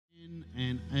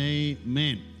and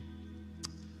amen.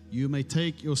 You may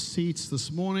take your seats this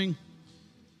morning.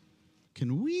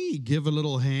 Can we give a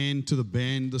little hand to the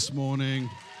band this morning?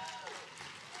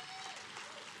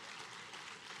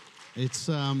 It's,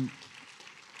 I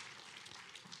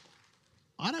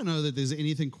don't know that there's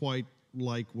anything quite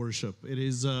like worship.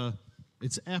 It's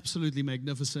absolutely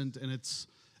magnificent, and it's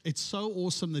so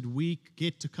awesome that we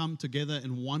get to come together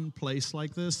in one place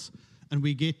like this, and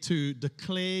we get to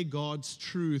declare God's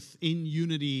truth in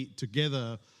unity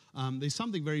together. There's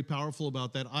something very powerful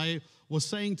about that. I was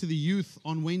saying to the youth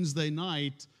on Wednesday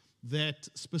night that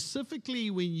specifically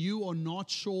when you are not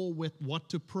sure what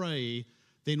to pray,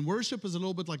 then worship is a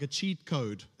little bit like a cheat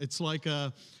code. It's like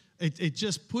it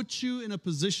just puts you in a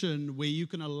position where you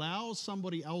can allow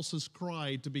somebody else's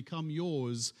cry to become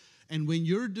yours. And when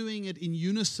you're doing it in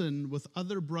unison with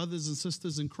other brothers and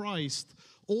sisters in Christ,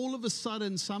 all of a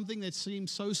sudden something that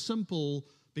seems so simple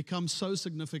becomes so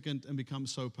significant and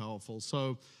becomes so powerful.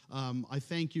 So I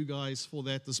thank you guys for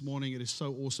that this morning. It is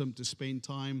so awesome to spend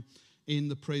time in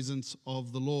the presence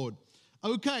of the Lord.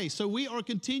 Okay, so we are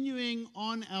continuing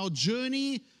on our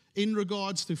journey in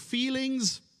regards to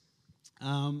feelings.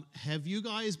 Have you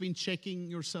guys been checking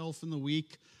yourself in the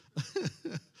week?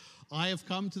 I have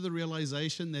come to the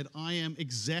realization that I am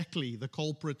exactly the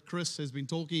culprit Chris has been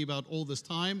talking about all this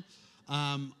time.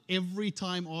 Every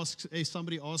time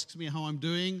somebody asks me how I'm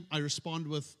doing, I respond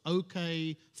with,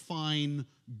 okay, fine,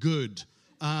 good.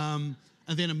 And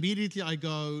then immediately I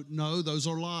go, no, those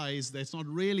are lies. That's not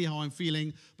really how I'm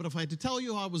feeling. But if I had to tell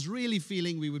you how I was really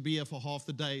feeling, we would be here for half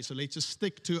the day. So let's just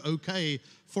stick to okay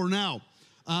for now.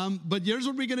 But here's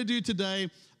what we're going to do today.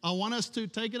 I want us to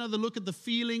take another look at the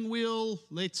feeling wheel.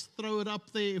 Let's throw it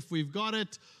up there if we've got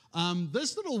it.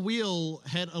 This little wheel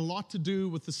had a lot to do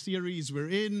with the series we're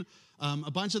in.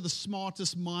 A bunch of the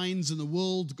smartest minds in the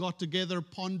world got together,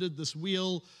 pondered this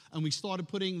wheel, and we started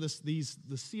putting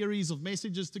the series of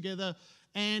messages together.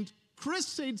 And Chris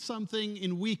said something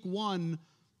in week 1,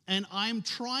 and I'm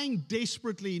trying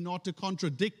desperately not to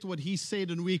contradict what he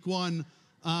said in week 1.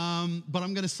 But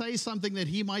I'm going to say something that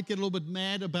he might get a little bit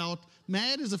mad about.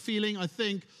 Mad is a feeling, I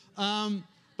think.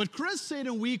 But Chris said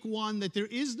in week 1 that there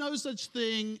is no such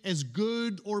thing as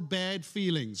good or bad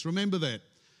feelings. Remember that.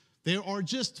 There are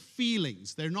just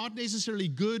feelings. They're not necessarily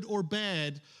good or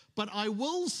bad. But I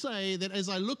will say that as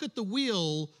I look at the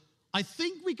wheel, I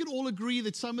think we can all agree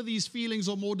that some of these feelings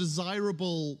are more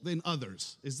desirable than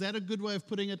others. Is that a good way of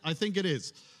putting it? I think it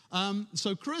is.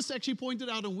 So Chris actually pointed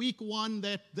out in week 1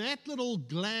 that little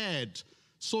glad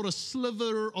sort of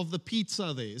sliver of the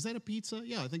pizza there. Is that a pizza?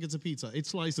 Yeah, I think it's a pizza. It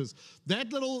slices.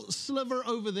 That little sliver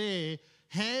over there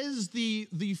has the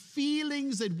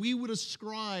feelings that we would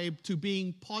ascribe to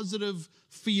being positive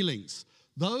feelings.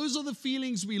 Those are the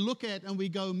feelings we look at and we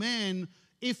go, man,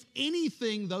 if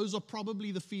anything, those are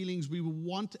probably the feelings we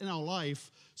want in our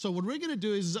life. So what we're going to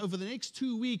do is over the next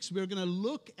 2 weeks, we're going to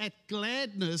look at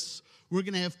gladness. We're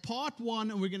going to have part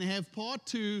 1 and we're going to have part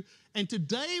 2. And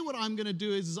today what I'm going to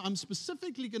do is I'm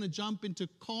specifically going to jump into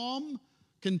calm,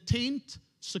 content,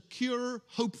 secure,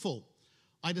 hopeful.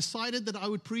 I decided that I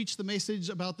would preach the message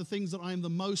about the things that I am the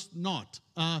most not.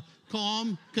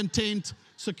 Calm, content,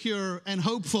 secure, and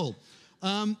hopeful.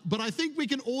 But I think we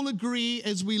can all agree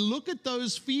as we look at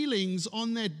those feelings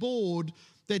on that board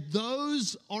that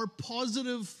those are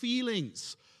positive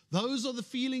feelings. Those are the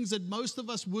feelings that most of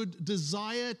us would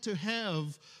desire to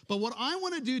have. But what I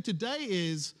want to do today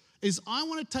is I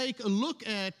want to take a look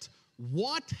at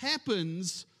what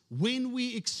happens when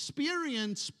we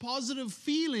experience positive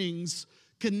feelings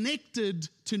connected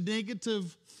to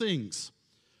negative things.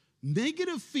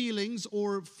 Negative feelings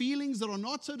or feelings that are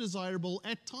not so desirable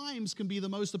at times can be the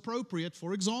most appropriate.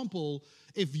 For example,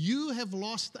 if you have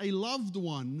lost a loved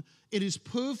one, it is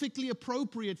perfectly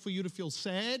appropriate for you to feel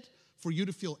sad, for you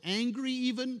to feel angry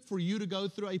even, for you to go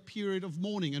through a period of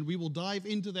mourning. And we will dive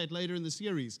into that later in the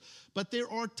series. But there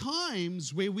are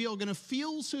times where we are going to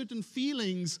feel certain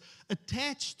feelings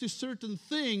attached to certain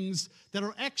things that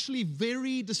are actually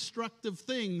very destructive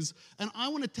things. And I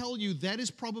want to tell you that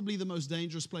is probably the most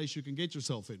dangerous place you can get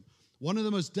yourself in. One of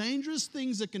the most dangerous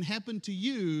things that can happen to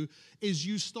you is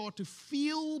you start to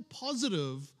feel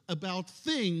positive about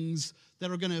things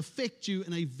that are going to affect you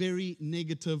in a very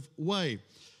negative way.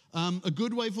 A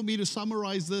good way for me to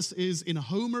summarize this is in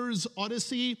Homer's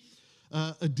Odyssey,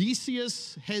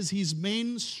 Odysseus has his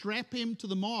men strap him to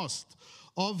the mast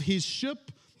of his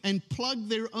ship and plug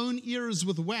their own ears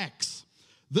with wax.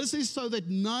 This is so that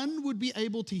none would be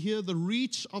able to hear the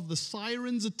reach of the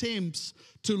sirens' attempts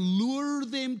to lure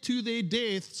them to their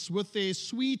deaths with their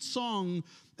sweet song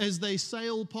as they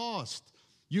sail past.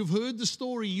 You've heard the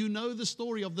story, you know the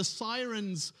story of the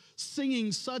sirens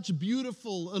singing such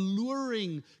beautiful,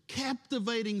 alluring,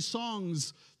 captivating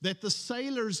songs that the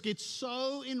sailors get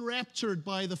so enraptured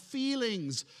by the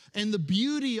feelings and the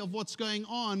beauty of what's going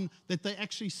on that they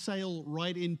actually sail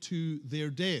right into their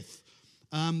death.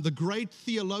 The great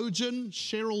theologian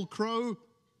Sheryl Crow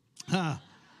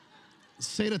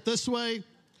said it this way,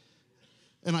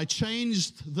 and I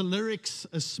changed the lyrics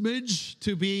a smidge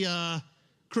to be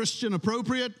Christian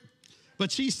appropriate, but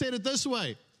she said it this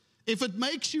way: if it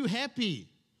makes you happy,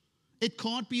 it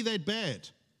can't be that bad,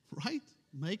 right?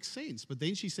 Makes sense. But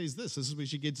then she says this is where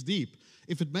she gets deep.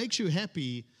 If it makes you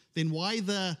happy, then why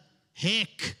the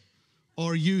heck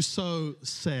are you so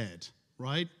sad,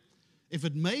 right? If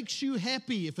it makes you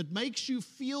happy, if it makes you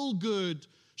feel good,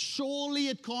 surely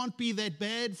it can't be that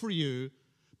bad for you.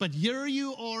 But here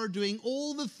you are doing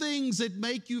all the things that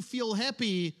make you feel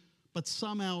happy, but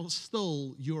somehow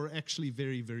still you're actually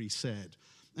very, very sad.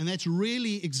 And that's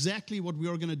really exactly what we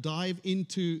are going to dive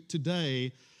into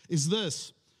today, is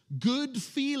this. Good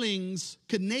feelings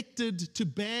connected to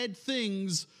bad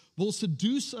things will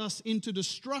seduce us into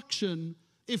destruction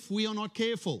if we are not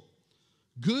careful.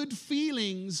 Good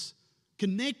feelings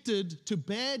connected to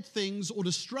bad things or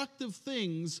destructive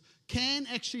things can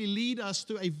actually lead us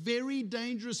to a very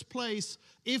dangerous place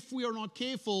if we are not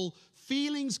careful.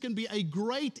 Feelings can be a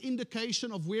great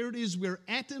indication of where it is we're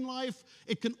at in life.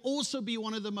 It can also be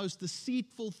one of the most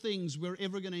deceitful things we're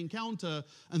ever going to encounter.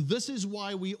 And this is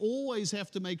why we always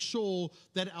have to make sure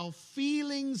that our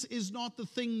feelings is not the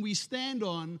thing we stand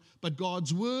on, but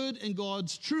God's word and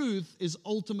God's truth is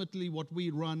ultimately what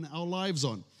we run our lives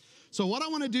on. So what I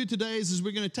want to do today is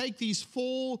we're going to take these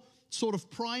four sort of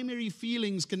primary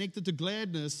feelings connected to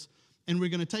gladness, and we're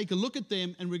going to take a look at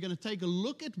them, and we're going to take a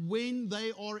look at when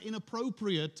they are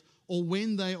inappropriate or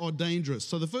when they are dangerous.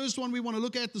 So the first one we want to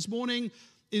look at this morning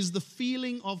is the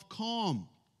feeling of calm.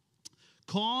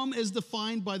 Calm, as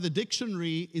defined by the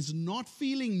dictionary, is not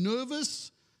feeling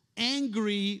nervous,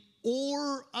 angry,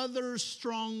 or other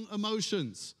strong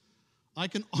emotions. I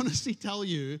can honestly tell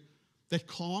you that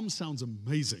calm sounds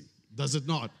amazing, does it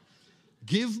not?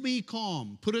 Give me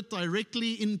calm. Put it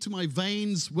directly into my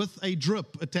veins with a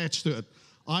drip attached to it.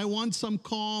 I want some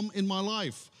calm in my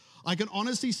life. I can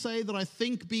honestly say that I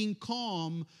think being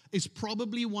calm is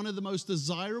probably one of the most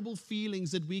desirable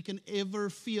feelings that we can ever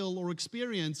feel or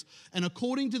experience. And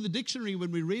according to the dictionary,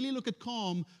 when we really look at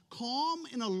calm, calm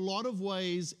in a lot of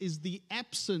ways is the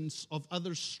absence of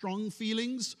other strong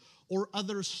feelings or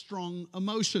other strong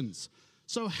emotions.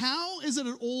 So how is it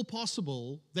at all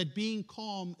possible that being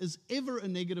calm is ever a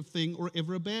negative thing or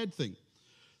ever a bad thing?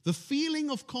 The feeling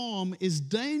of calm is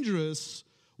dangerous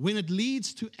when it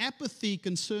leads to apathy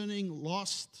concerning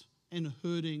lost and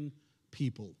hurting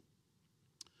people.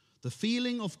 The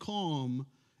feeling of calm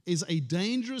is a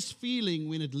dangerous feeling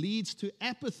when it leads to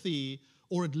apathy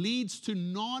or it leads to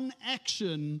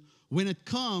non-action when it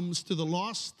comes to the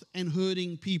lost and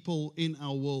hurting people in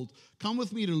our world. Come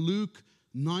with me to Luke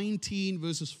 19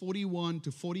 verses 41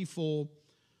 to 44,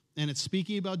 and it's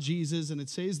speaking about Jesus, and it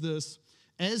says this: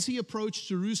 as he approached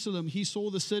Jerusalem, he saw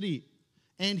the city,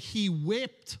 and he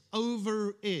wept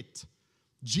over it.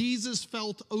 Jesus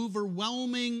felt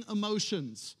overwhelming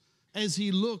emotions as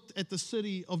he looked at the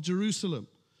city of Jerusalem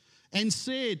and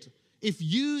said, if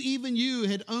you, even you,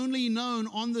 had only known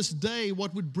on this day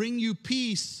what would bring you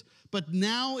peace, but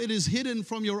now it is hidden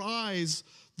from your eyes.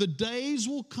 The days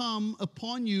will come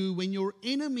upon you when your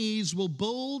enemies will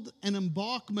build an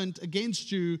embankment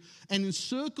against you and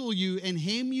encircle you and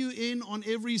hem you in on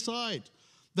every side.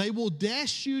 They will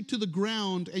dash you to the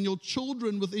ground and your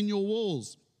children within your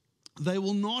walls. They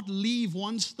will not leave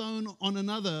one stone on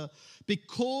another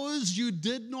because you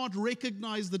did not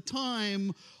recognize the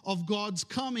time of God's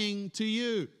coming to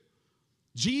you.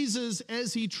 Jesus,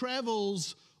 as he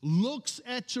travels, looks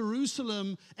at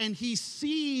Jerusalem and he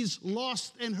sees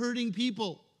lost and hurting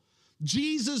people.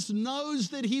 Jesus knows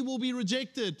that he will be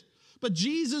rejected, but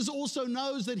Jesus also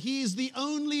knows that he is the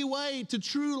only way to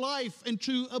true life and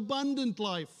true abundant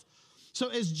life. So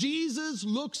as Jesus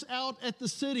looks out at the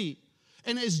city,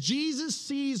 and as Jesus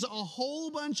sees a whole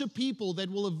bunch of people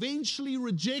that will eventually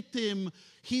reject him,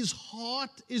 his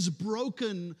heart is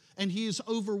broken and he is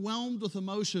overwhelmed with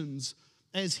emotions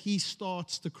as he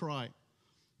starts to cry.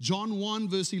 John 1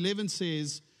 verse 11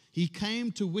 says, he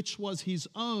came to which was his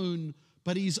own,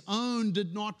 but his own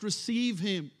did not receive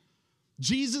him.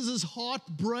 Jesus' heart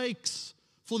breaks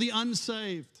for the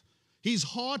unsaved. His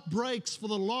heart breaks for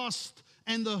the lost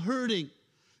and the hurting.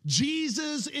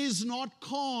 Jesus is not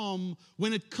calm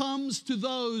when it comes to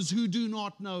those who do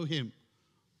not know him.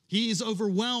 He is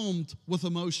overwhelmed with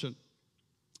emotion.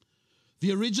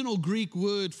 The original Greek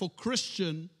word for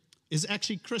Christian is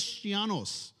actually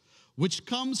Christianos, which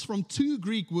comes from two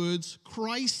Greek words,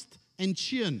 Christ and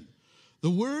chin.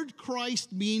 The word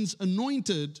Christ means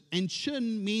anointed, and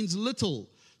chin means little.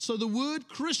 So the word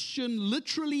Christian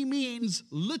literally means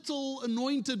little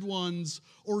anointed ones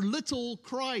or little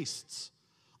Christs.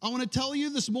 I want to tell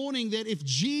you this morning that if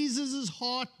Jesus'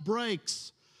 heart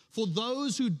breaks for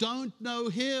those who don't know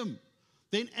Him,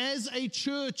 then as a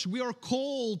church, we are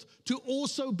called to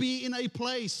also be in a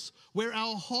place where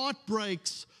our heart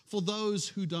breaks for those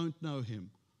who don't know Him.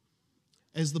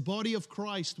 As the body of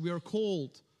Christ, we are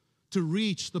called to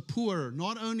reach the poor,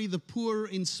 not only the poor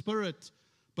in spirit,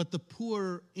 but the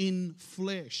poor in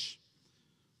flesh.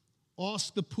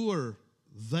 Ask the poor,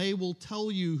 they will tell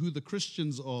you who the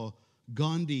Christians are,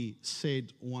 Gandhi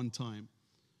said one time.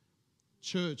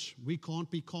 Church, we can't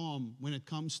be calm when it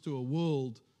comes to a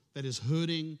world that is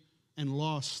hurting and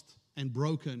lost and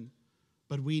broken,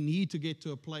 but we need to get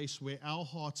to a place where our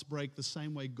hearts break the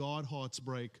same way God's hearts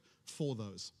break for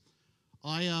those.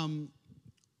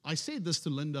 I said this to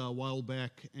Linda a while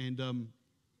back, and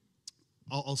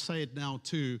I'll say it now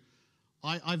too.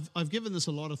 I've given this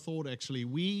a lot of thought, actually.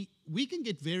 We can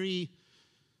get very,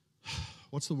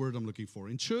 what's the word I'm looking for?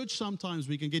 In church, sometimes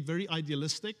we can get very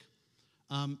idealistic,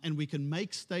 and we can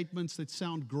make statements that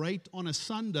sound great on a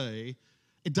Sunday.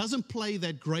 It doesn't play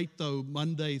that great, though,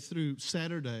 Monday through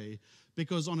Saturday,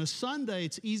 because on a Sunday,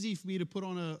 it's easy for me to put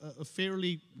on a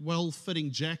fairly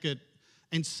well-fitting jacket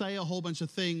and say a whole bunch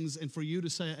of things, and for you to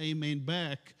say amen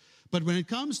back. But when it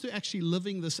comes to actually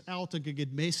living this out, it can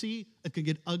get messy, it can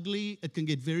get ugly, it can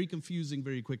get very confusing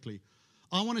very quickly.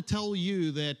 I want to tell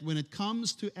you that when it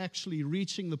comes to actually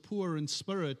reaching the poor in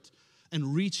spirit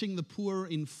and reaching the poor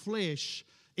in flesh,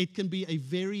 it can be a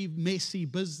very messy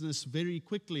business very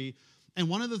quickly. And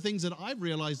one of the things that I've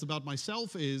realized about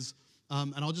myself is,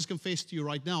 and I'll just confess to you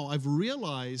right now, I've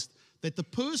realized that the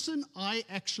person I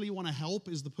actually want to help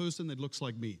is the person that looks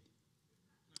like me.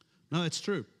 No, it's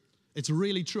true. It's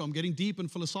really true. I'm getting deep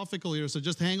and philosophical here, so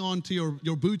just hang on to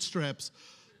your bootstraps.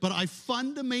 But I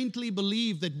fundamentally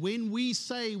believe that when we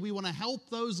say we want to help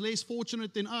those less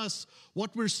fortunate than us,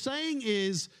 what we're saying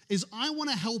is I want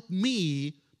to help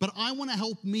me, but I want to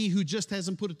help me who just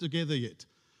hasn't put it together yet.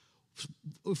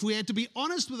 If we had to be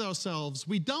honest with ourselves,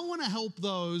 we don't want to help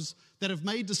those that have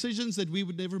made decisions that we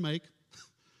would never make,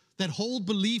 that hold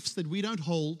beliefs that we don't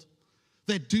hold,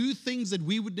 that do things that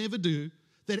we would never do,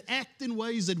 that act in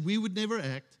ways that we would never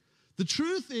act. The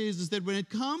truth is that when it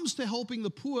comes to helping the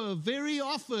poor, very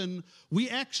often we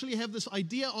actually have this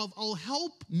idea of, I'll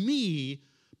help me,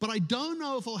 but I don't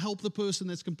know if I'll help the person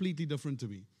that's completely different to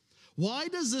me. Why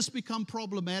does this become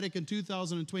problematic in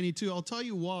 2022? I'll tell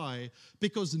you why.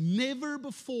 Because never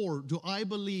before, do I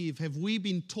believe, have we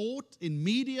been taught in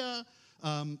media,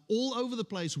 all over the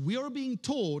place, we are being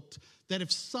taught that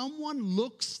if someone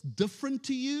looks different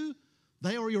to you,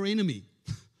 they are your enemy.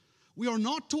 We are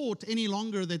not taught any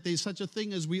longer that there's such a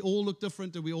thing as we all look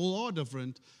different and we all are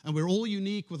different and we're all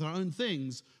unique with our own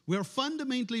things. We are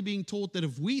fundamentally being taught that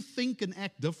if we think and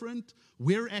act different,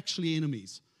 we're actually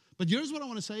enemies. But here's what I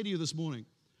want to say to you this morning.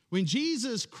 When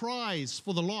Jesus cries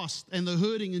for the lost and the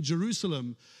hurting in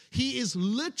Jerusalem, He is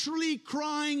literally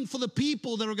crying for the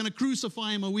people that are going to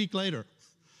crucify Him a week later.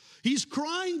 He's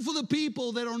crying for the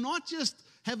people that are not just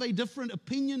have a different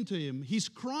opinion to Him. He's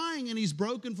crying and He's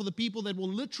broken for the people that will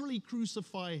literally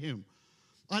crucify Him.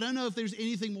 I don't know if there's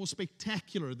anything more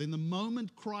spectacular than the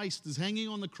moment Christ is hanging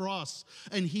on the cross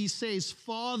and He says,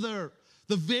 Father,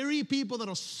 the very people that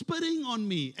are spitting on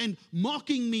me and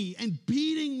mocking me and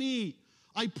beating me,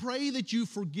 I pray that you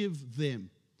forgive them,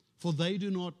 for they do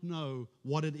not know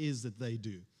what it is that they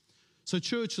do. So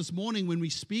church, this morning when we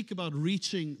speak about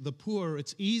reaching the poor,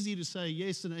 it's easy to say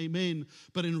yes and amen,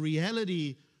 but in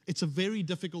reality, it's a very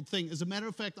difficult thing. As a matter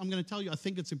of fact, I'm going to tell you, I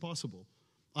think it's impossible.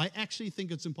 I actually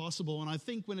think it's impossible, and I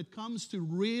think when it comes to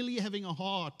really having a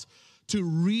heart to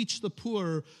reach the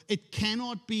poor, it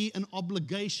cannot be an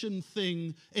obligation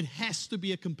thing. It has to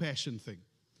be a compassion thing.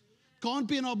 Can't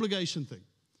be an obligation thing.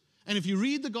 And if you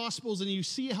read the Gospels and you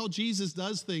see how Jesus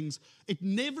does things, it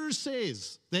never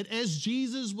says that as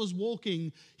Jesus was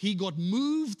walking, He got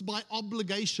moved by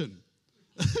obligation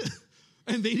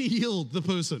and then He healed the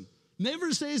person.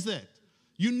 Never says that.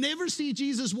 You never see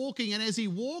Jesus walking, and as He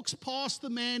walks past the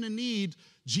man in need,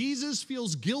 Jesus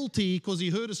feels guilty because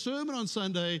he heard a sermon on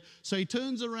Sunday, so He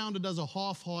turns around and does a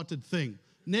half-hearted thing.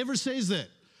 Never says that.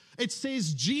 It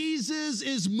says Jesus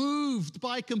is moved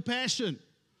by compassion.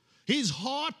 His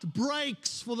heart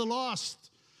breaks for the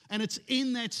lost, and it's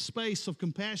in that space of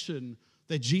compassion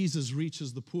that Jesus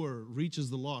reaches the poor, reaches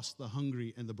the lost, the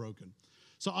hungry, and the broken.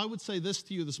 So I would say this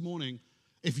to you this morning,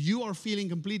 If you are feeling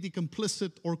completely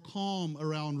complicit or calm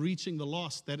around reaching the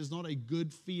lost, that is not a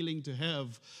good feeling to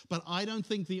have. But I don't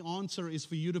think the answer is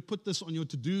for you to put this on your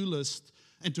to-do list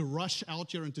and to rush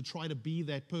out here and to try to be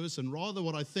that person. Rather,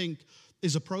 what I think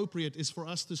is appropriate is for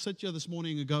us to sit here this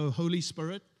morning and go, Holy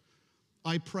Spirit,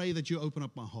 I pray that you open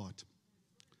up my heart.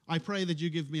 I pray that you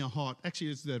give me a heart. Actually,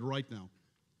 let's do that right now.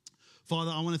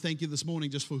 Father, I want to thank you this morning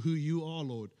just for who you are,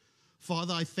 Lord.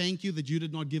 Father, I thank you that you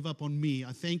did not give up on me.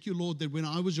 I thank you, Lord, that when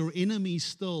I was your enemy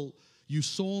still, you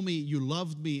saw me, you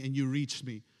loved me, and you reached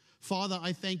me. Father,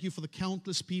 I thank you for the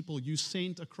countless people you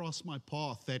sent across my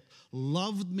path that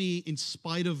loved me in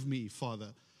spite of me, Father.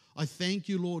 I thank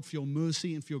you, Lord, for your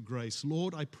mercy and for your grace.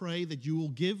 Lord, I pray that you will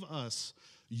give us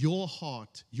your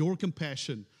heart, your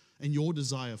compassion, and your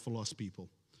desire for lost people.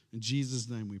 In Jesus'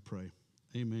 name we pray.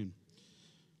 Amen.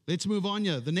 Let's move on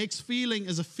here. The next feeling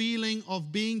is a feeling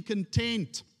of being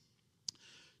content.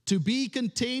 To be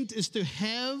content is to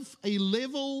have a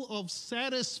level of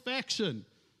satisfaction.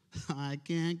 I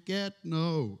can't get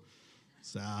no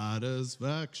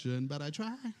satisfaction, but I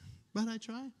try.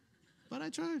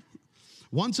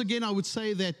 Once again, I would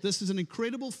say that this is an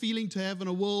incredible feeling to have in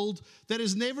a world that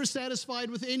is never satisfied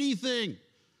with anything.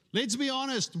 Let's be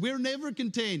honest, we're never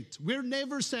content. We're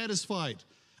never satisfied.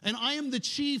 And I am the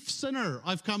chief sinner,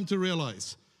 I've come to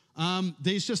realize.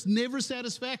 There's just never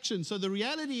satisfaction. So the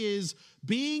reality is,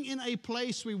 being in a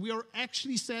place where we are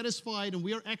actually satisfied and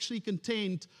we are actually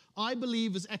content, I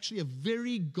believe is actually a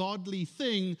very godly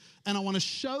thing. And I want to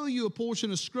show you a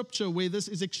portion of Scripture where this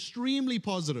is extremely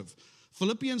positive.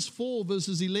 Philippians 4,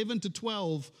 verses 11 to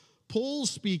 12, Paul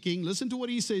speaking, listen to what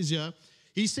he says here.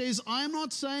 He says, I am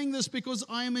not saying this because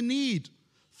I am in need,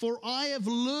 for I have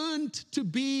learned to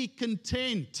be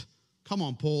content. Come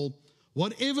on, Paul.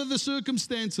 Whatever the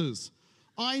circumstances,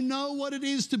 I know what it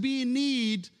is to be in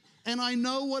need, and I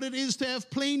know what it is to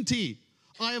have plenty.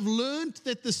 I have learned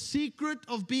that the secret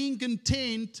of being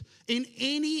content in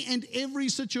any and every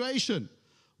situation,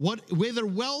 whether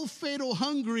well-fed or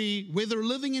hungry, whether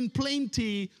living in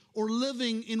plenty or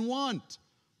living in want.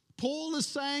 Paul is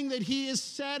saying that he is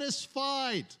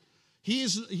satisfied. He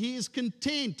is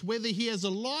content, whether he has a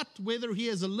lot, whether he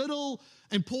has a little.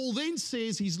 And Paul then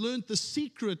says he's learned the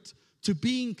secret to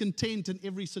being content in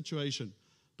every situation.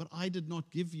 But I did not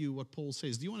give you what Paul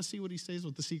says. Do you want to see what he says,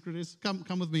 what the secret is?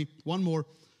 Come with me. One more.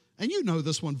 And you know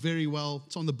this one very well.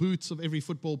 It's on the boots of every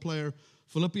football player.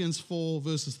 Philippians 4,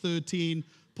 verses 13.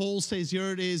 Paul says,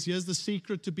 here it is. Here's the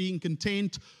secret to being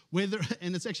content.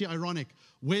 And it's actually ironic,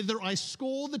 whether I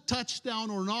score the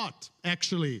touchdown or not,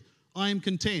 actually, I am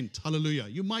content. Hallelujah.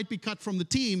 You might be cut from the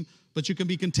team, but you can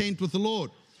be content with the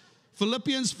Lord.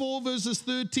 Philippians 4 verses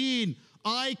 13.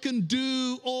 I can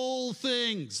do all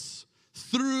things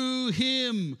through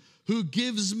him who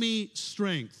gives me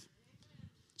strength.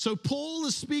 So Paul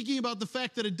is speaking about the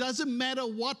fact that it doesn't matter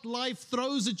what life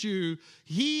throws at you.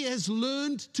 He has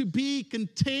learned to be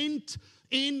content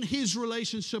in his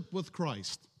relationship with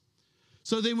Christ.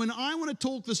 So then when I want to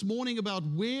talk this morning about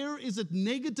where is it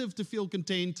negative to feel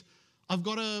content, I've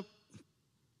got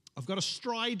to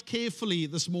stride carefully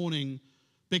this morning,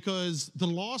 because the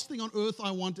last thing on earth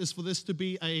I want is for this to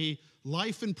be a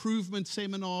life improvement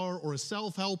seminar or a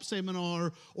self-help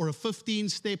seminar or a 15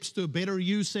 steps to a better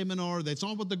you seminar. That's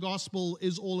not what the gospel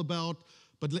is all about.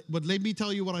 But let me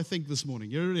tell you what I think this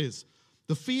morning. Here it is.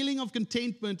 The feeling of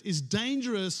contentment is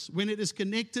dangerous when it is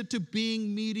connected to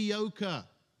being mediocre.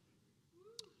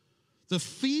 The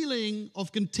feeling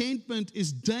of contentment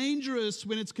is dangerous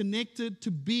when it's connected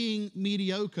to being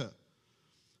mediocre.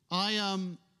 I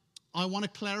want to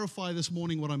clarify this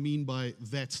morning what I mean by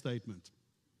that statement.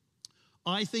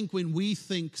 I think when we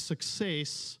think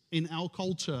success in our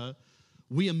culture,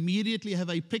 we immediately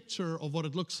have a picture of what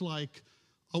it looks like.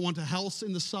 I want a house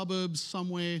in the suburbs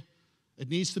somewhere. It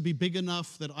needs to be big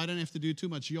enough that I don't have to do too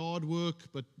much yard work,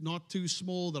 but not too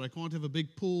small that I can't have a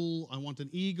big pool. I want an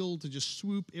eagle to just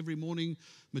swoop every morning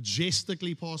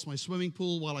majestically past my swimming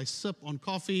pool while I sip on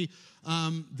coffee.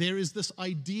 There is this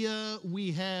idea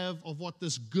we have of what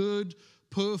this good,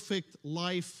 perfect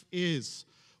life is.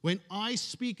 When I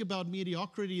speak about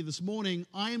mediocrity this morning,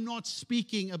 I am not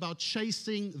speaking about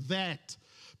chasing that.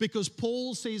 Because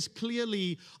Paul says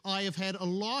clearly, I have had a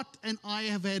lot and I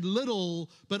have had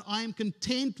little, but I am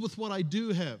content with what I do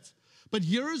have. But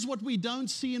here's what we don't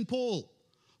see in Paul.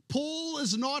 Paul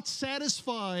is not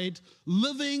satisfied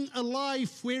living a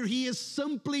life where he is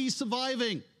simply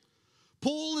surviving.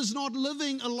 Paul is not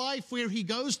living a life where he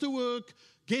goes to work,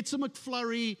 gets a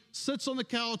McFlurry, sits on the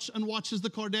couch and watches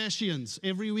the Kardashians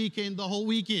every weekend, the whole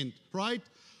weekend, right?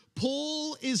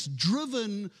 Paul is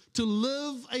driven to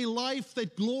live a life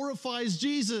that glorifies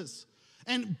Jesus.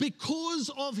 And because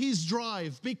of his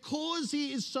drive, because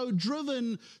he is so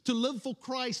driven to live for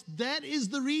Christ, that is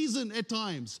the reason at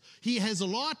times he has a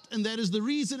lot, and that is the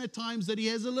reason at times that he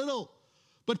has a little.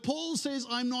 But Paul says,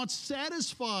 I'm not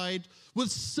satisfied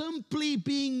with simply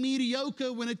being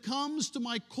mediocre when it comes to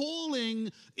my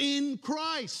calling in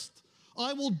Christ.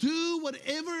 I will do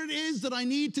whatever it is that I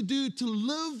need to do to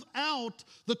live out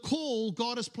the call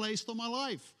God has placed on my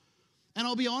life. And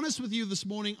I'll be honest with you this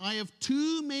morning, I have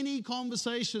too many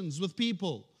conversations with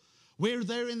people where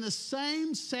they're in the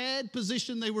same sad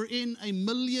position they were in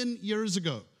 1,000,000 years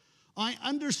ago. I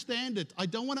understand it. I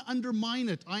don't want to undermine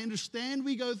it. I understand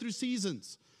we go through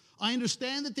seasons. I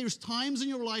understand that there's times in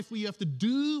your life where you have to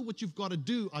do what you've got to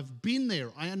do. I've been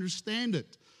there. I understand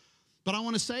it. But I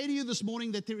want to say to you this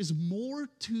morning that there is more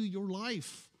to your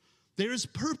life. There is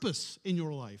purpose in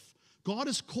your life. God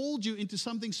has called you into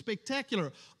something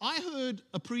spectacular. I heard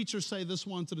a preacher say this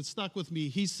once, and it stuck with me.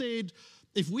 He said,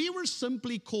 if we were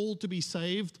simply called to be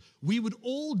saved, we would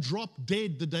all drop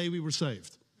dead the day we were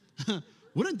saved.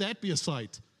 Wouldn't that be a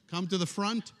sight? Come to the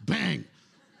front, bang.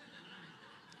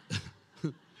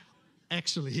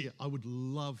 Actually, I would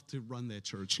love to run that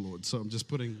church, Lord. So I'm just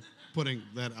putting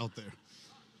that out there.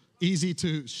 Easy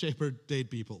to shepherd dead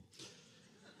people.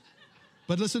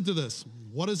 But listen to this.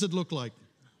 What does it look like?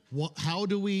 How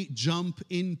do we jump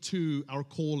into our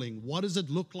calling? What does it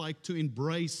look like to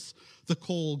embrace the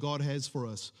call God has for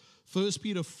us? 1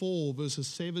 Peter 4, verses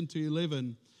 7 to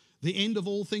 11. The end of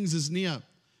all things is near.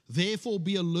 Therefore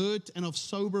be alert and of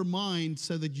sober mind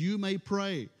so that you may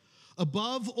pray.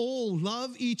 Above all,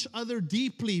 love each other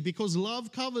deeply because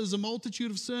love covers a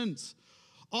multitude of sins.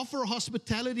 Offer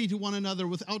hospitality to one another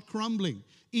without grumbling.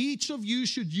 Each of you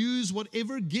should use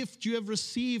whatever gift you have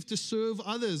received to serve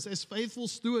others as faithful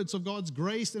stewards of God's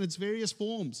grace in its various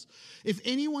forms. If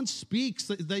anyone speaks,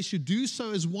 they should do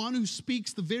so as one who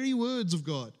speaks the very words of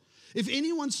God. If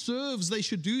anyone serves, they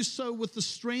should do so with the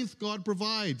strength God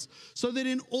provides, so that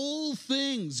in all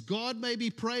things God may be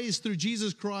praised through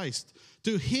Jesus Christ.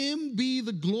 To him be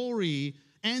the glory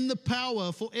and the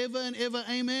power forever and ever.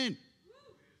 Amen.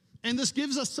 And this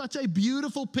gives us such a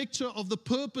beautiful picture of the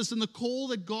purpose and the call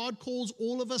that God calls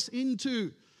all of us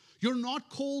into. You're not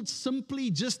called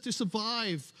simply just to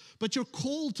survive, but you're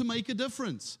called to make a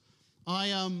difference.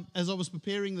 As I was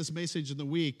preparing this message in the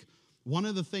week, one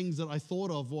of the things that I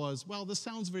thought of was, well, this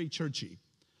sounds very churchy.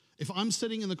 If I'm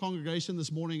sitting in the congregation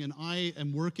this morning and I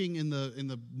am working in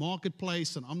the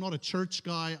marketplace and I'm not a church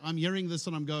guy, I'm hearing this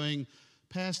and I'm going,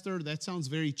 Pastor, that sounds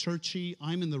very churchy.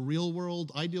 I'm in the real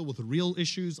world. I deal with real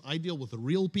issues. I deal with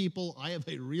real people. I have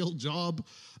a real job.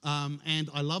 And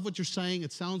I love what you're saying.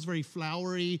 It sounds very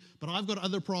flowery, but I've got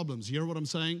other problems. You hear what I'm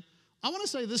saying? I want to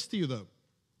say this to you, though.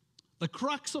 The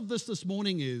crux of this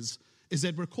morning is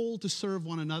that we're called to serve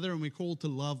one another and we're called to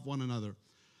love one another.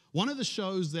 One of the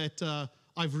shows that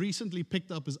I've recently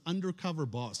picked up is Undercover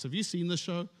Boss. Have you seen this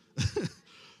show?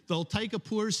 They'll take a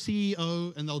poor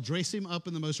CEO and they'll dress him up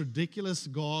in the most ridiculous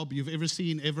garb you've ever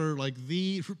seen, like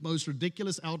the most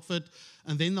ridiculous outfit.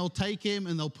 And then they'll take him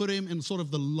and they'll put him in sort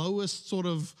of the lowest sort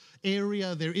of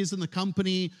area there is in the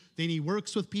company. Then he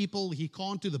works with people. He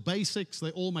can't do the basics.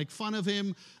 They all make fun of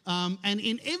him. And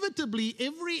inevitably,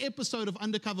 every episode of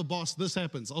Undercover Boss, this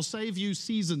happens. I'll save you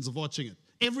seasons of watching it.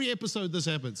 Every episode, this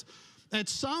happens. At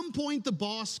some point, the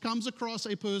boss comes across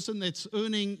a person that's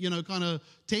earning, kind of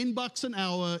 $10 an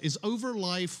hour, is over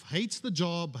life, hates the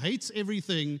job, hates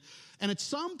everything. And at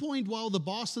some point, while the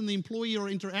boss and the employee are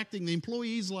interacting, the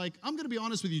employee's like, I'm going to be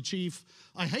honest with you, Chief.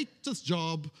 I hate this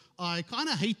job. I kind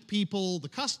of hate people. The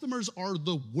customers are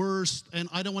the worst, and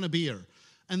I don't want to be here.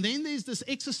 And then there's this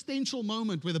existential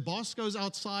moment where the boss goes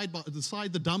outside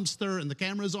beside the dumpster and the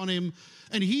camera's on him,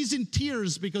 and he's in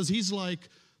tears because he's like,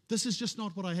 this is just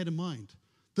not what I had in mind.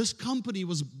 This company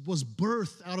was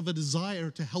birthed out of a desire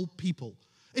to help people.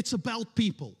 It's about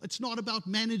people. It's not about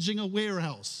managing a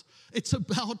warehouse. It's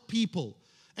about people.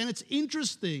 And it's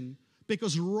interesting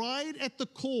because right at the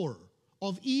core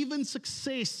of even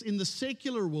success in the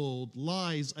secular world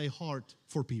lies a heart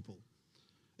for people.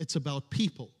 It's about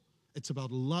people. It's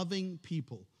about loving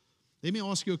people. Let me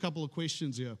ask you a couple of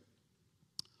questions here.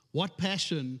 What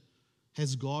passion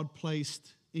has God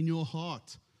placed in your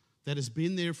heart that has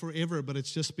been there forever, but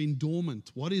it's just been dormant?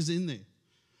 What is in there?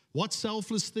 What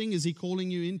selfless thing is he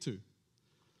calling you into?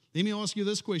 Let me ask you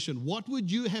this question. What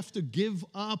would you have to give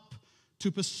up to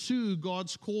pursue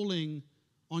God's calling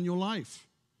on your life?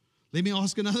 Let me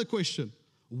ask another question.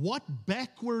 What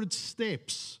backward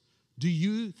steps do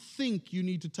you think you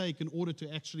need to take in order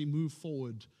to actually move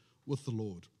forward with the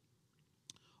Lord?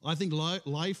 I think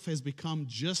life has become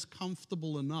just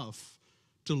comfortable enough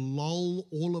to lull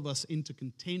all of us into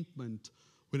contentment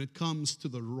when it comes to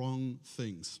the wrong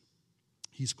things.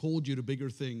 He's called you to bigger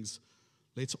things.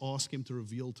 Let's ask Him to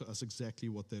reveal to us exactly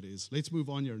what that is. Let's move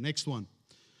on here. Next one.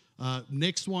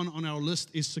 Next one on our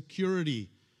list is security.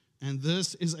 And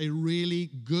this is a really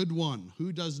good one.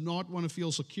 Who does not want to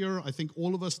feel secure? I think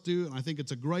all of us do, and I think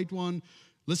it's a great one.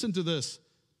 Listen to this.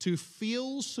 To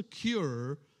feel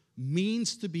secure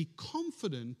means to be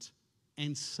confident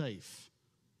and safe.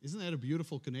 Isn't that a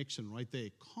beautiful connection right there?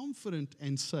 Confident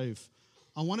and safe.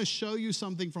 I want to show you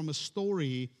something from a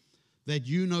story that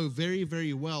you know very,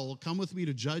 very well. Come with me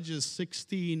to Judges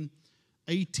 16,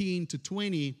 18 to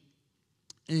 20.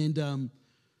 And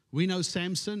we know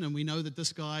Samson, and we know that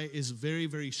this guy is very,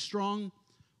 very strong.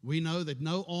 We know that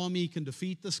no army can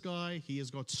defeat this guy. He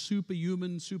has got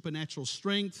superhuman, supernatural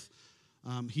strength.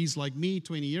 He's like me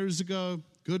 20 years ago,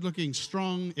 good-looking,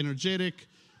 strong, energetic.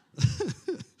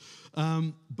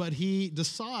 But he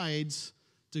decides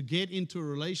to get into a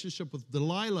relationship with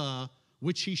Delilah,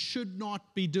 which he should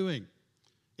not be doing.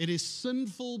 It is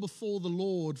sinful before the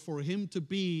Lord for him to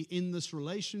be in this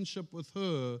relationship with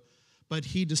her, but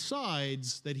he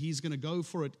decides that he's going to go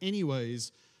for it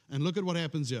anyways. And look at what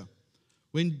happens here.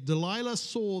 When Delilah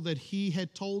saw that he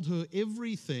had told her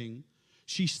everything,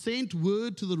 she sent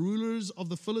word to the rulers of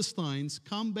the Philistines,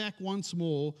 "Come back once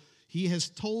more. He has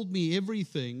told me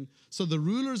everything." So the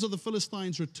rulers of the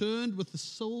Philistines returned with the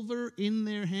silver in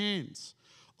their hands.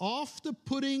 After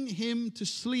putting him to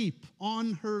sleep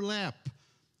on her lap,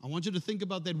 I want you to think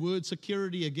about that word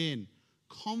security again.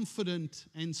 Confident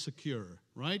and secure,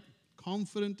 right?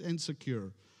 Confident and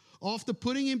secure. After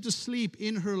putting him to sleep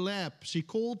in her lap, she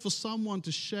called for someone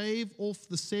to shave off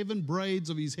the 7 braids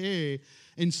of his hair,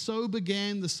 and so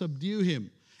began to subdue him.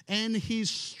 And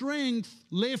his strength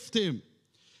left him.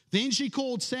 Then she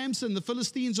called, "Samson, the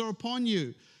Philistines are upon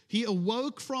you." He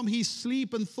awoke from his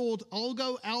sleep and thought, "I'll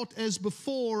go out as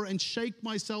before and shake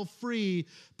myself free."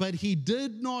 But he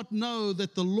did not know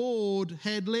that the Lord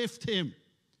had left him.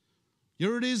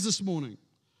 Here it is this morning.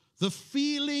 The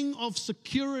feeling of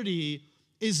security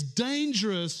is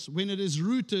dangerous when it is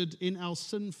rooted in our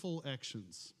sinful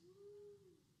actions.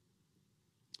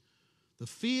 The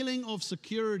feeling of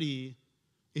security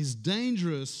is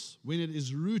dangerous when it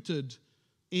is rooted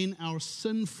in our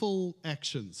sinful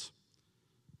actions.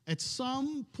 At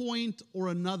some point or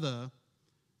another,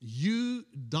 you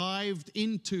dived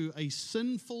into a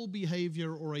sinful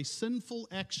behavior or a sinful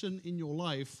action in your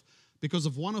life because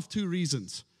of one of 2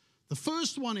 reasons. The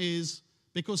first one is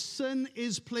because sin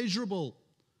is pleasurable.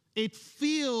 It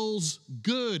feels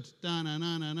good.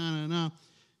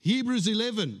 Hebrews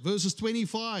 11, verses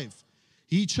 25.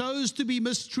 He chose to be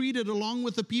mistreated along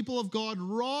with the people of God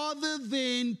rather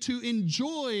than to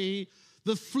enjoy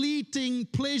the fleeting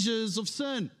pleasures of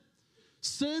sin.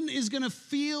 Sin is going to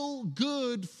feel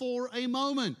good for a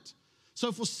moment.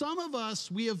 So for some of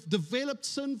us, we have developed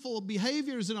sinful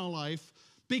behaviors in our life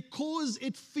because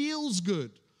it feels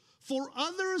good. For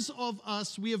others of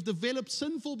us, we have developed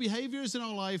sinful behaviors in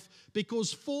our life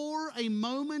because for a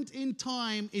moment in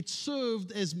time, it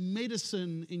served as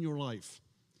medicine in your life.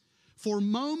 For a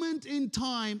moment in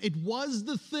time, it was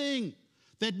the thing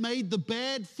that made the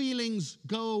bad feelings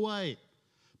go away.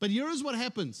 But here's what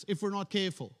happens if we're not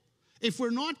careful. If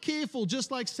we're not careful, just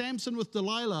like Samson with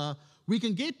Delilah, we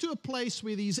can get to a place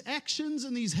where these actions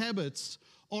and these habits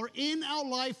are in our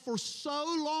life for so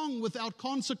long without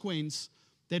consequence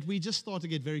that we just start to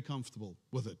get very comfortable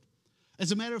with it.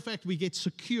 As a matter of fact, we get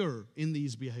secure in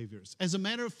these behaviors. As a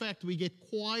matter of fact, we get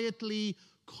quietly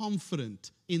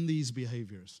confident in these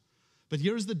behaviors. But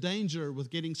here's the danger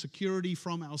with getting security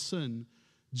from our sin.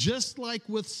 Just like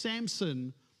with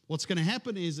Samson, what's going to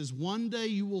happen is one day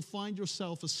you will find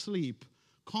yourself asleep,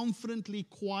 confidently,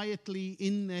 quietly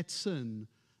in that sin,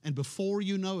 and before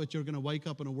you know it, you're going to wake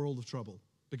up in a world of trouble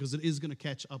because it is going to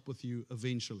catch up with you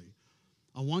eventually.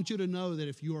 I want you to know that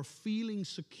if you are feeling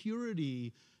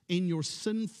security in your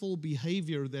sinful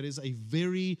behavior, that is a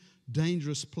very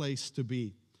dangerous place to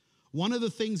be. One of the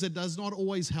things that does not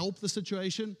always help the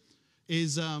situation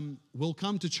is we'll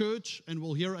come to church and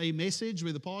we'll hear a message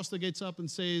where the pastor gets up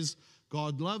and says,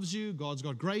 God loves you, God's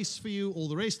got grace for you, all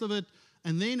the rest of it.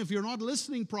 And then if you're not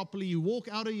listening properly, you walk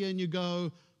out of here and you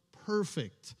go,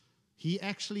 perfect. He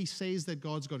actually says that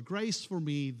God's got grace for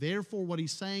me. Therefore, what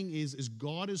he's saying is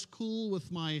God is cool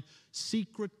with my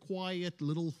secret, quiet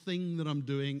little thing that I'm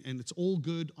doing, and it's all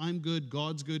good. I'm good.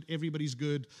 God's good. Everybody's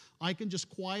good. I can just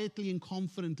quietly and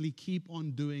confidently keep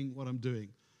on doing what I'm doing.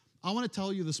 I want to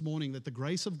tell you this morning that the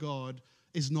grace of God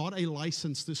is not a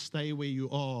license to stay where you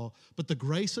are, but the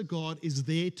grace of God is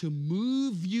there to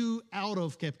move you out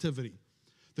of captivity.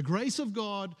 The grace of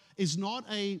God is not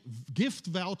a gift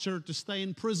voucher to stay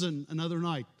in prison another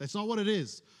night. That's not what it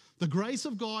is. The grace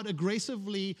of God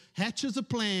aggressively hatches a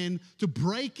plan to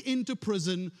break into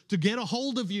prison, to get a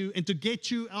hold of you, and to get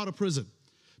you out of prison.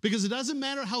 Because it doesn't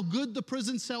matter how good the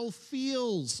prison cell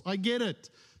feels. I get it.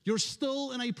 You're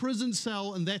still in a prison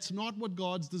cell, and that's not what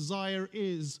God's desire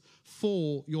is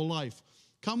for your life.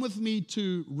 Come with me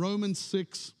to Romans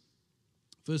 6,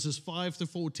 verses 5 to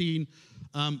 14.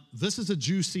 This is a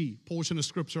juicy portion of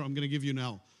Scripture I'm going to give you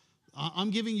now.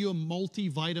 I'm giving you a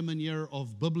multivitamin here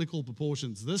of biblical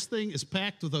proportions. This thing is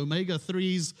packed with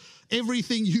omega-3s.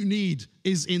 Everything you need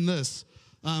is in this.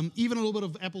 Even a little bit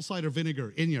of apple cider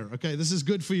vinegar in here. Okay, this is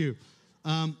good for you.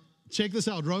 Check this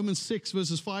out. Romans 6,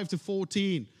 verses 5 to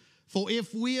 14. For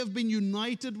if we have been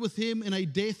united with him in a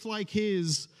death like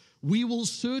his, we will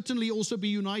certainly also be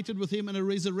united with him in a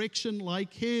resurrection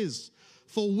like his.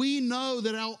 For we know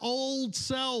that our old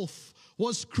self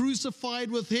was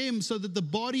crucified with him so that the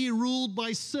body ruled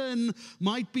by sin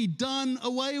might be done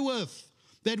away with,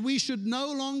 that we should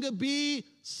no longer be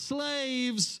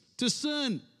slaves to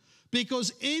sin,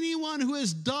 because anyone who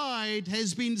has died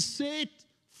has been set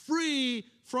free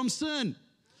from sin.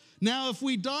 Now, if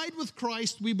we died with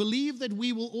Christ, we believe that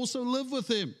we will also live with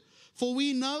him. For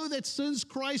we know that since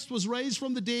Christ was raised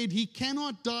from the dead, he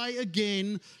cannot die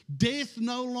again. Death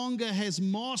no longer has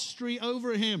mastery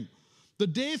over him. The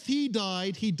death he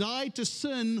died to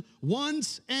sin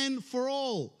once and for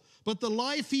all. But the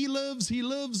life he lives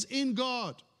in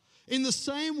God. In the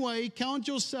same way, count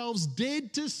yourselves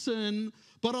dead to sin,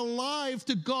 but alive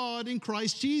to God in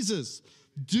Christ Jesus.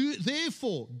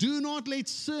 Therefore, do not let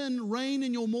sin reign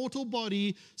in your mortal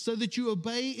body so that you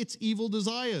obey its evil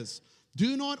desires.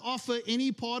 Do not offer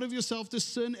any part of yourself to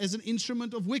sin as an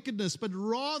instrument of wickedness, but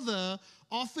rather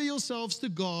offer yourselves to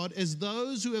God as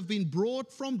those who have been brought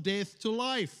from death to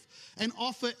life, and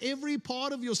offer every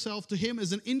part of yourself to him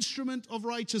as an instrument of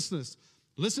righteousness.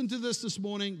 Listen to this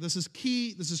morning. This is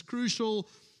key. This is crucial.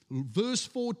 Verse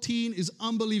 14 is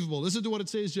unbelievable. Listen to what it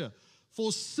says here.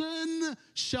 For sin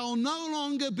shall no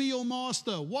longer be your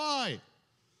master. Why?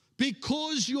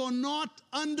 Because you are not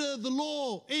under the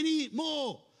law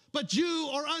anymore, but you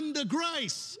are under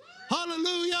grace.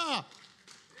 Hallelujah.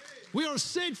 We are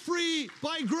set free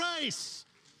by grace.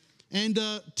 And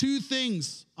two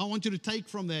things I want you to take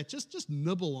from that. Just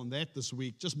nibble on that this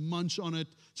week. Just munch on it.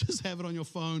 Just have it on your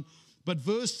phone. But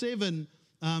verse 7,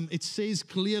 it says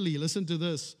clearly, listen to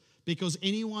this, because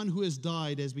anyone who has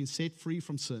died has been set free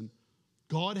from sin.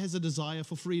 God has a desire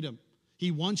for freedom.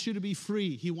 He wants you to be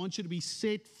free. He wants you to be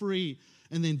set free.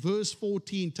 And then verse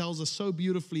 14 tells us so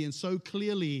beautifully and so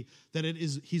clearly that it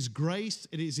is his grace,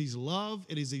 it is his love,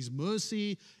 it is his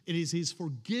mercy, it is his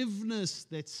forgiveness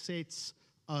that sets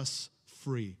us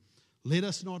free. Let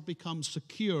us not become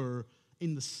secure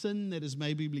in the sin that has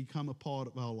maybe become a part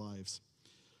of our lives.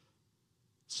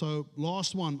 So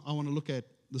last one I want to look at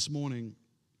this morning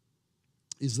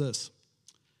is this.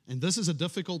 And this is a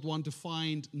difficult one to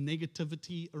find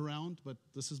negativity around, but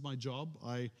this is my job.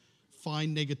 I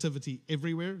find negativity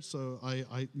everywhere, so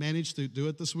I managed to do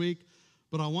it this week.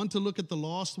 But I want to look at the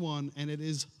last one, and it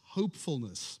is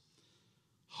hopefulness.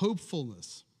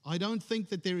 Hopefulness. I don't think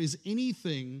that there is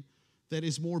anything that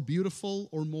is more beautiful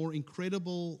or more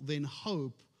incredible than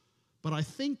hope, but I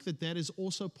think that that is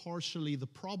also partially the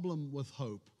problem with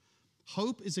hope.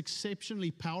 Hope is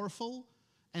exceptionally powerful,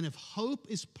 and if hope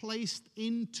is placed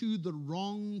into the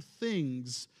wrong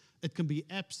things, it can be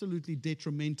absolutely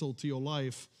detrimental to your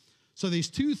life. So there's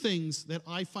two things that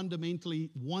I fundamentally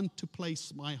want to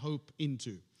place my hope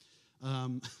into.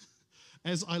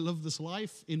 As I live this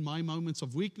life, in my moments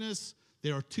of weakness,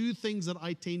 there are two things that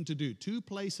I tend to do, two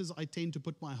places I tend to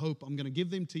put my hope. I'm going to give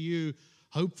them to you.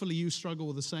 Hopefully you struggle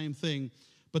with the same thing.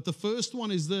 But the first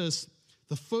one is this.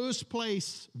 The first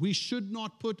place we should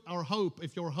not put our hope,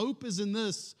 if your hope is in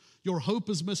this, your hope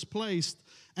is misplaced,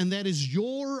 and that is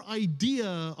your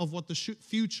idea of what the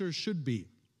future should be.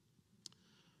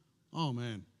 Oh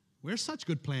man, we're such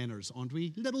good planners, aren't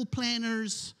we? Little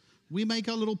planners. We make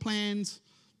our little plans.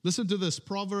 Listen to this,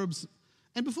 Proverbs.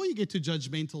 And before you get too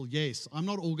judgmental, yes, I'm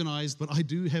not organized, but I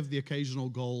do have the occasional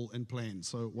goal and plan.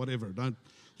 So whatever, don't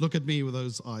look at me with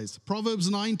those eyes. Proverbs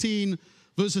 19,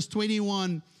 verses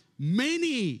 21.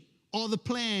 Many are the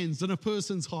plans in a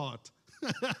person's heart.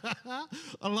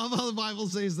 I love how the Bible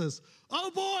says this. Oh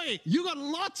boy, you got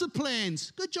lots of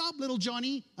plans. Good job, little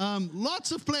Johnny.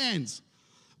 Lots of plans.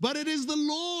 But it is the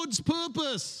Lord's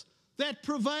purpose that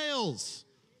prevails.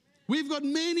 We've got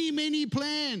many, many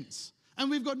plans. And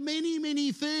we've got many,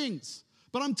 many things.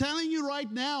 But I'm telling you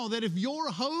right now that if your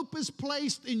hope is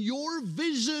placed in your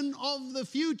vision of the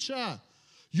future,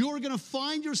 you're going to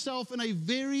find yourself in a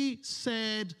very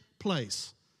sad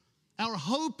place. Our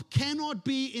hope cannot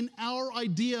be in our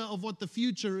idea of what the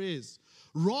future is.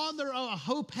 Rather, our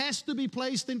hope has to be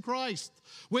placed in Christ.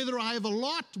 Whether I have a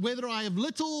lot, whether I have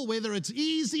little, whether it's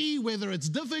easy, whether it's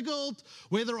difficult,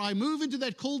 whether I move into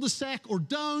that cul-de-sac or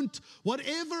don't,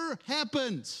 whatever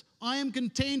happens, I am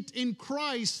content in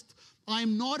Christ. I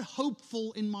am not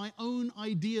hopeful in my own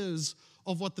ideas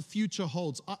of what the future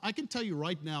holds. I can tell you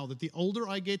right now that the older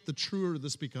I get, the truer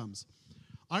this becomes.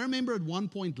 I remember at one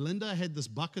point, Linda had this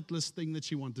bucket list thing that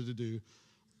she wanted to do.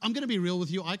 I'm going to be real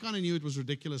with you. I kind of knew it was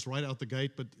ridiculous right out the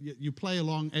gate, but you play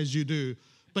along as you do.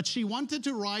 But she wanted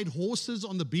to ride horses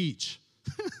on the beach.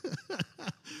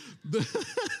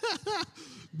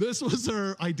 This was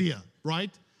her idea,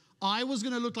 right? I was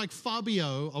going to look like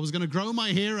Fabio. I was going to grow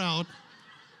my hair out.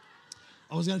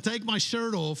 I was going to take my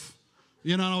shirt off,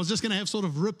 and I was just going to have sort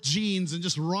of ripped jeans and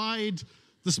just ride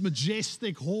this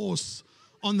majestic horse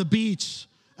on the beach.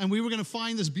 And we were going to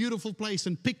find this beautiful place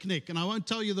and picnic. And I won't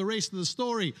tell you the rest of the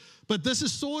story. But this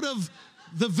is sort of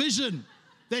the vision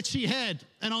that she had.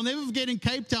 And I'll never forget, in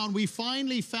Cape Town, we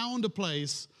finally found a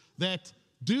place that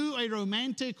do a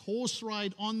romantic horse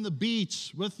ride on the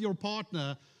beach with your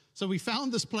partner. So we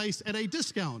found this place at a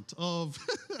discount of...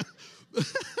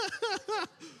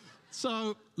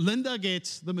 So Linda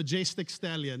gets the majestic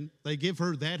stallion. They give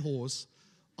her that horse.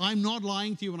 I'm not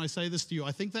lying to you when I say this to you.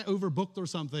 I think they overbooked or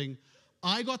something.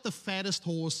 I got the fattest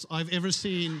horse I've ever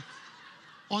seen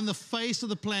on the face of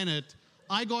the planet.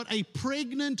 I got a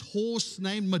pregnant horse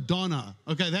named Madonna.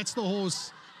 Okay, that's the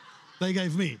horse they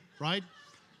gave me, right?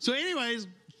 So anyways,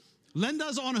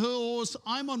 Linda's on her horse.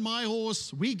 I'm on my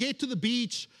horse. We get to the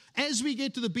beach. As we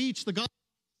get to the beach, the guy,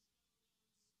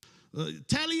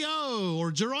 Talio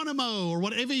or Geronimo or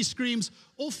whatever he screams,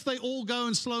 off they all go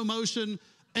in slow motion.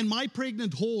 And my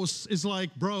pregnant horse is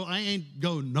like, bro, I ain't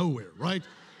going nowhere, right?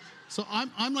 So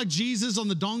I'm like Jesus on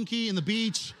the donkey in the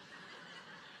beach.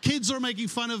 Kids are making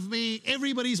fun of me.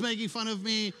 Everybody's making fun of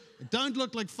me. Don't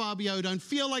look like Fabio. Don't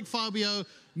feel like Fabio.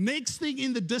 Next thing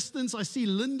in the distance, I see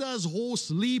Linda's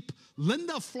horse leap.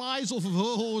 Linda flies off of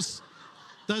her horse,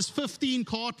 does 15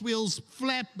 cartwheels,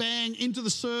 flap bang into the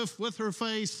surf with her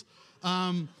face.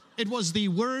 It was the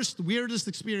worst, weirdest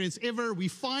experience ever. We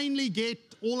finally get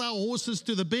all our horses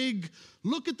to the big.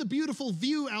 Look at the beautiful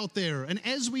view out there. And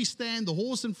as we stand, the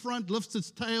horse in front lifts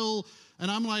its tail. And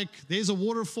I'm like, there's a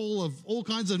waterfall of all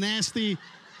kinds of nasty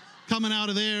coming out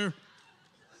of there.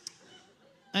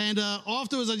 And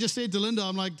afterwards, I just said to Linda,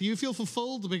 I'm like, do you feel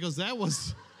fulfilled? Because that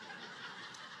was...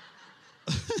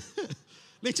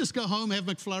 Let's just go home, have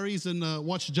McFlurries, and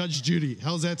watch Judge Judy.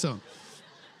 How's that sound?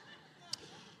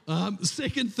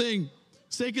 Second thing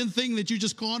that you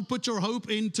just can't put your hope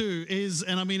into is,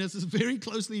 and I mean, it's very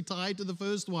closely tied to the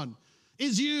first one,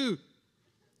 is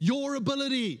your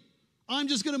ability. I'm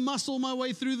just going to muscle my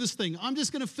way through this thing. I'm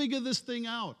just going to figure this thing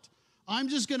out. I'm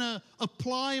just going to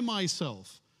apply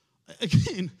myself.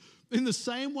 Again, in the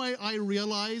same way I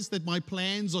realize that my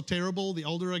plans are terrible, the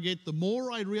older I get, the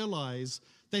more I realize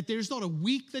that there's not a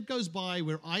week that goes by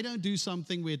where I don't do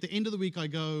something where at the end of the week I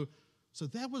go, so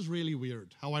that was really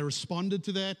weird, how I responded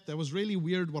to that. That was really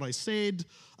weird what I said.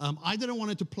 I didn't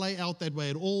want it to play out that way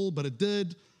at all, but it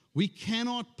did. We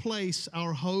cannot place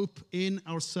our hope in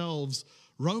ourselves.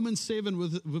 Romans 7,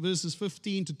 with verses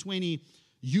 15 to 20,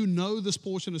 you know this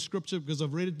portion of Scripture because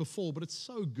I've read it before, but it's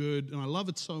so good, and I love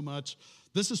it so much.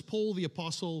 This is Paul the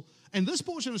Apostle, and this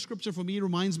portion of Scripture for me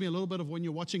reminds me a little bit of when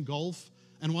you're watching golf,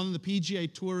 and one of the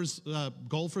PGA Tours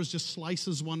golfers just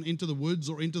slices one into the woods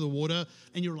or into the water,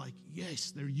 and you're like,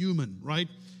 yes, they're human, right?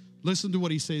 Listen to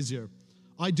what he says here.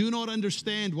 I do not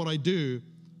understand what I do,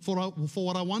 for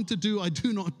what I want to do, I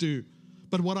do not do,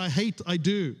 but what I hate, I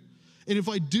do. And if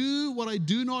I do what I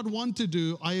do not want to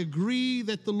do, I agree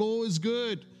that the law is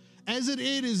good. As it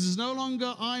is no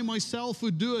longer I myself who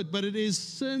do it, but it is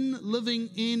sin living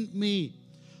in me.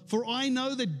 For I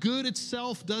know that good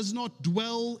itself does not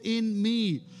dwell in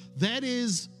me, that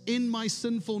is, in my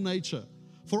sinful nature.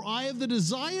 For I have the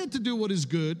desire to do what is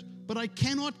good, but I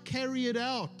cannot carry it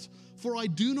out. For I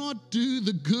do not do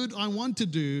the good I want to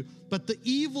do, but the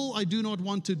evil I do not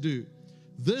want to do.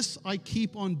 This I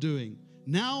keep on doing.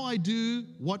 Now I do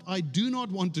what I do not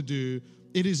want to do.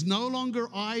 It is no longer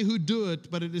I who do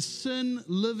it, but it is sin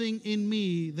living in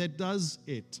me that does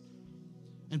it.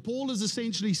 And Paul is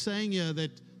essentially saying here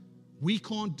that we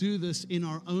can't do this in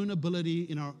our own ability,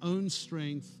 in our own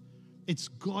strength. It's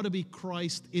got to be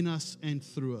Christ in us and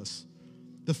through us.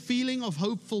 The feeling of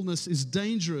hopefulness is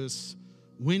dangerous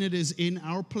when it is in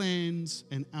our plans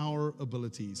and our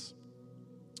abilities.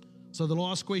 So the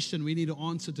last question we need to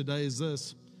answer today is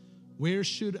this. Where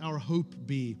should our hope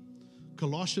be?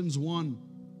 Colossians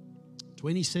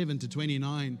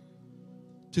 1:27-29.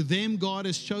 To them God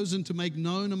has chosen to make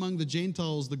known among the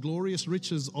Gentiles the glorious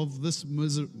riches of this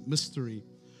mystery,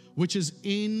 which is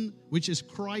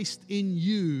Christ in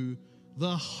you,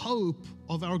 the hope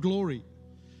of our glory.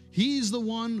 He is the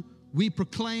one we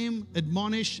proclaim,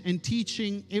 admonish, and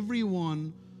teaching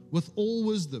everyone with all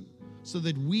wisdom, so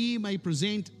that we may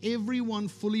present everyone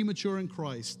fully mature in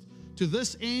Christ. To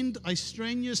this end, I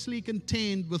strenuously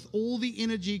contend with all the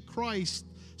energy Christ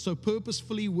so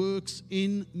purposefully works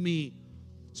in me.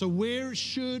 So where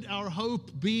should our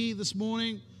hope be this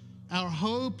morning? Our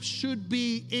hope should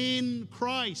be in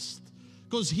Christ,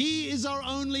 because He is our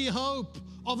only hope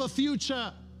of a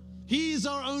future. He is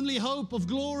our only hope of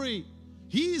glory.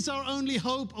 He is our only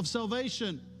hope of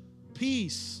salvation,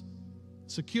 peace,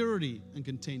 security, and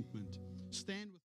contentment. Stand with